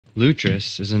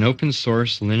Lutris is an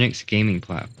open-source Linux gaming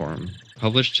platform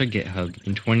published to GitHub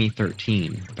in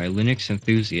 2013 by Linux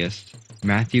enthusiast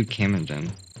Matthew Camden,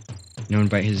 known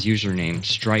by his username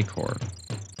Strykor.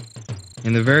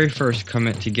 In the very first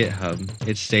commit to GitHub,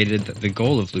 it stated that the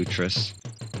goal of Lutris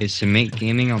is to make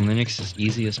gaming on Linux as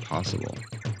easy as possible.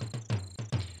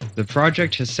 The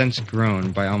project has since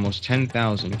grown by almost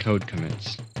 10,000 code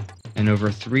commits, and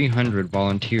over 300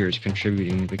 volunteers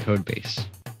contributing to the codebase,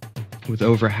 with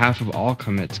over half of all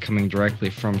commits coming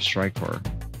directly from Strykor.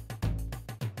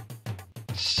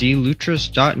 See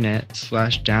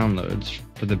lutris.net/downloads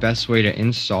for the best way to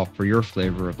install for your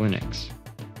flavor of Linux.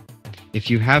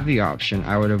 If you have the option,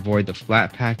 I would avoid the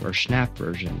Flatpak or Snap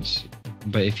versions,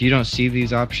 but if you don't see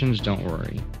these options, don't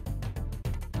worry.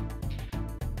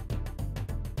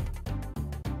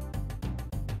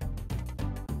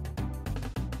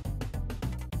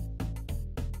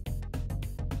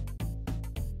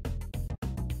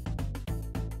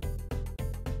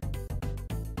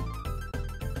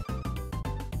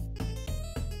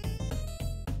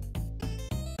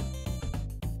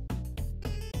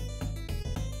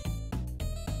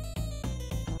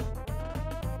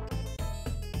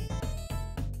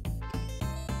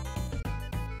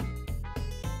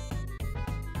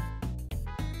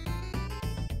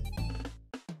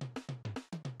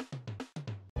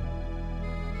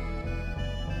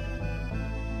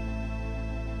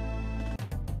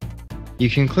 You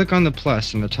can click on the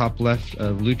plus in the top left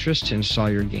of Lutris to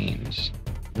install your games.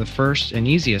 The first and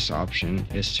easiest option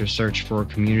is to search for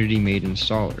community-made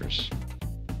installers.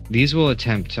 These will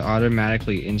attempt to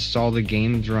automatically install the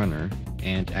game's runner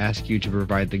and ask you to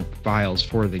provide the files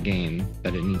for the game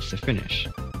that it needs to finish.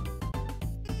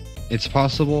 It's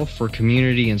possible for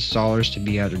community installers to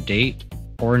be out of date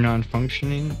or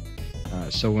non-functioning,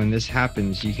 so when this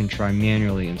happens, you can try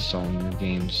manually installing your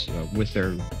games with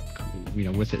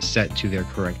it set to their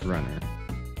correct runner.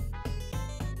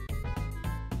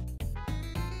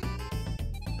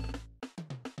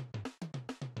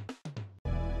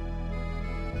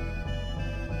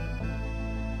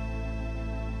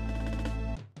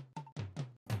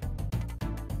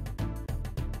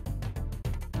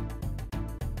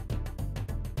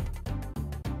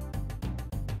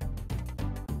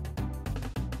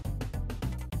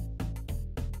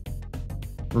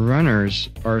 Runners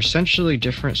are essentially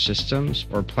different systems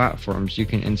or platforms you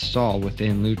can install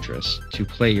within Lutris to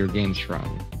play your games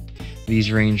from.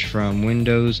 These range from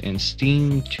Windows and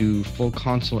Steam to full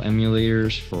console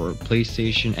emulators for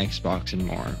PlayStation, Xbox, and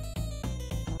more.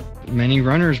 Many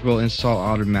runners will install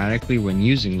automatically when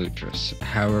using Lutris.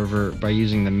 However, by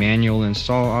using the manual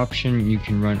install option, you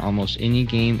can run almost any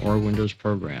game or Windows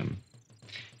program.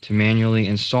 To manually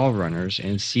install runners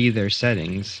and see their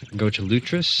settings, go to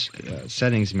Lutris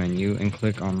settings menu and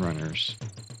click on runners.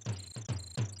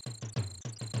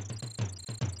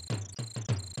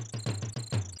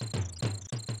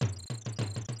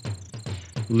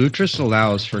 Lutris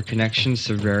allows for connections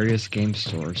to various game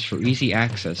stores for easy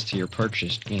access to your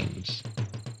purchased games.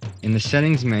 In the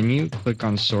settings menu, click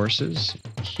on sources.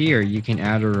 Here you can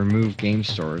add or remove game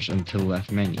stores into the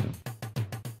left menu.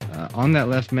 On that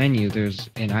left menu, there's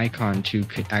an icon to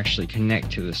actually connect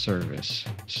to the service.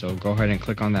 So go ahead and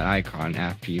click on that icon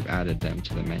after you've added them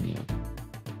to the menu.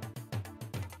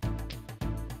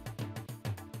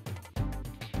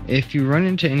 If you run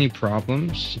into any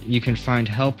problems, you can find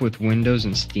help with Windows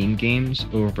and Steam games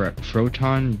over at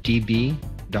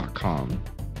protondb.com.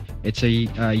 It's a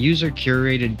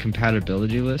user-curated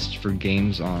compatibility list for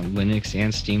games on Linux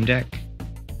and Steam Deck.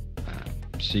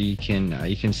 So you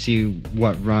can see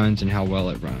what runs and how well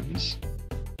it runs.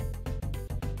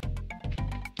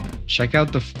 Check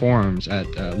out the forums at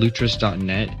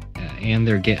lutris.net and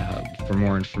their GitHub for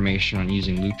more information on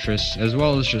using Lutris, as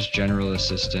well as just general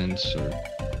assistance or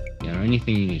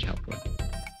anything you need help with.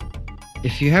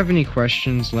 If you have any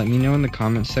questions, let me know in the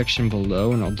comments section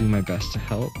below and I'll do my best to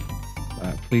help.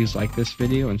 Please like this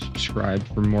video and subscribe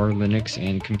for more Linux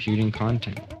and computing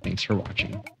content. Thanks for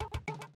watching.